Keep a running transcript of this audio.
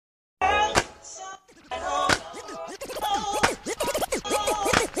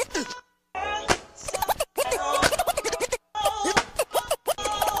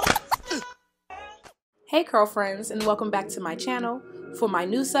Hey curl friends, and welcome back to my channel. For my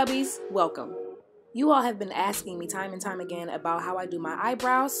new subbies, welcome. You all have been asking me time and time again about how I do my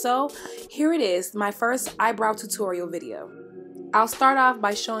eyebrows, so here it is, my first eyebrow tutorial video. I'll start off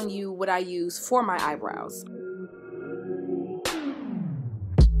by showing you what I use for my eyebrows.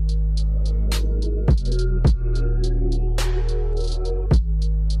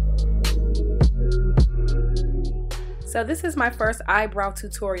 So this is my first eyebrow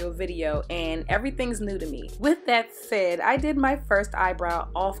tutorial video and everything's new to me. With that said, I did my first eyebrow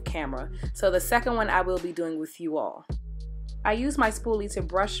off camera, so the second one I will be doing with you all. I use my spoolie to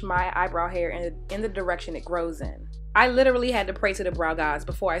brush my eyebrow hair in the direction it grows in. I literally had to pray to the brow gods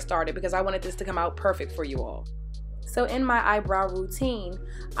before I started because I wanted this to come out perfect for you all. So in my eyebrow routine,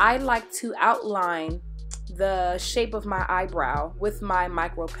 I like to outline the shape of my eyebrow with my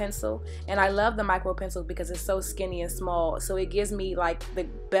micro pencil, and I love the micro pencil because it's so skinny and small, so it gives me like the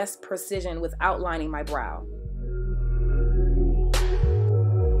best precision with outlining my brow.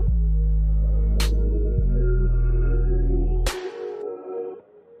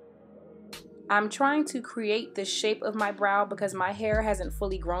 I'm trying to create the shape of my brow because my hair hasn't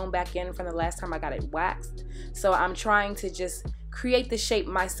fully grown back in from the last time I got it waxed, so I'm trying to just create the shape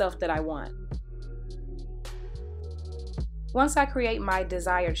myself that I want. Once I create my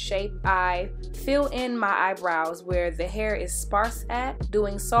desired shape, I fill in my eyebrows where the hair is sparse at,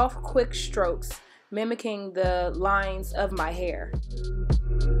 doing soft, quick strokes, mimicking the lines of my hair.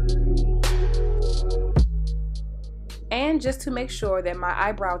 And just to make sure that my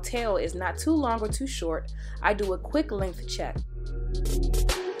eyebrow tail is not too long or too short, I do a quick length check.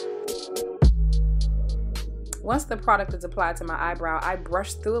 Once the product is applied to my eyebrow, I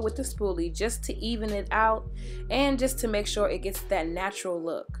brush through it with the spoolie just to even it out and just to make sure it gets that natural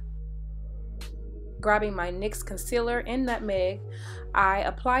look. Grabbing my NYX concealer in Nutmeg, I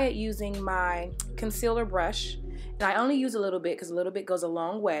apply it using my concealer brush, and I only use a little bit because a little bit goes a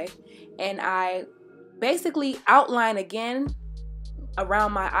long way, and I basically outline again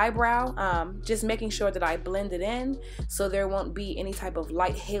around my eyebrow, just making sure that I blend it in so there won't be any type of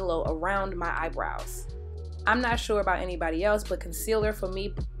light halo around my eyebrows. I'm not sure about anybody else, but concealer for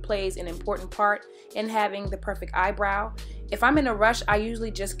me plays an important part in having the perfect eyebrow. If I'm in a rush, I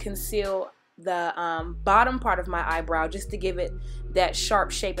usually just conceal the bottom part of my eyebrow just to give it that sharp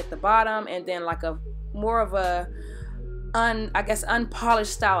shape at the bottom, and then like a more of a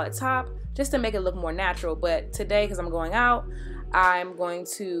unpolished style at top, just to make it look more natural. But today, because I'm going out, I'm going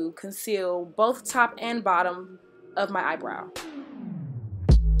to conceal both top and bottom of my eyebrow.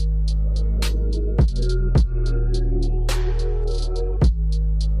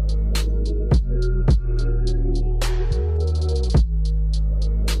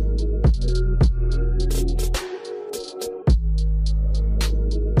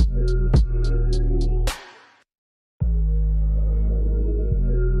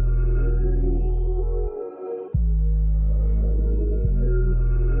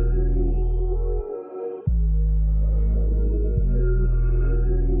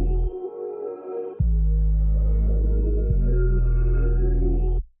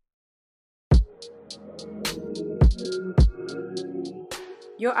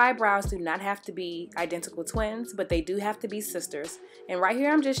 Your eyebrows do not have to be identical twins, but they do have to be sisters. And right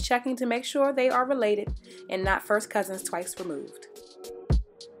here I'm just checking to make sure they are related and not first cousins twice removed.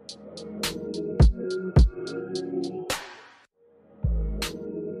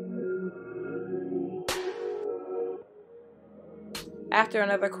 After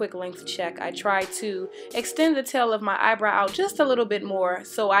another quick length check, I try to extend the tail of my eyebrow out just a little bit more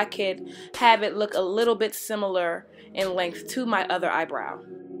so I could have it look a little bit similar in length to my other eyebrow.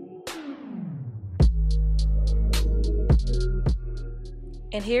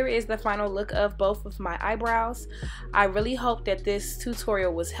 And here is the final look of both of my eyebrows. I really hope that this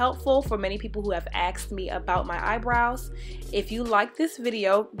tutorial was helpful for many people who have asked me about my eyebrows. If you liked this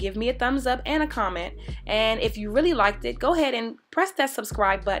video, give me a thumbs up and a comment. And if you really liked it, go ahead and press that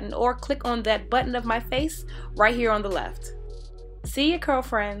subscribe button or click on that button of my face right here on the left. See you, curl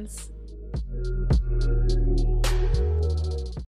friends.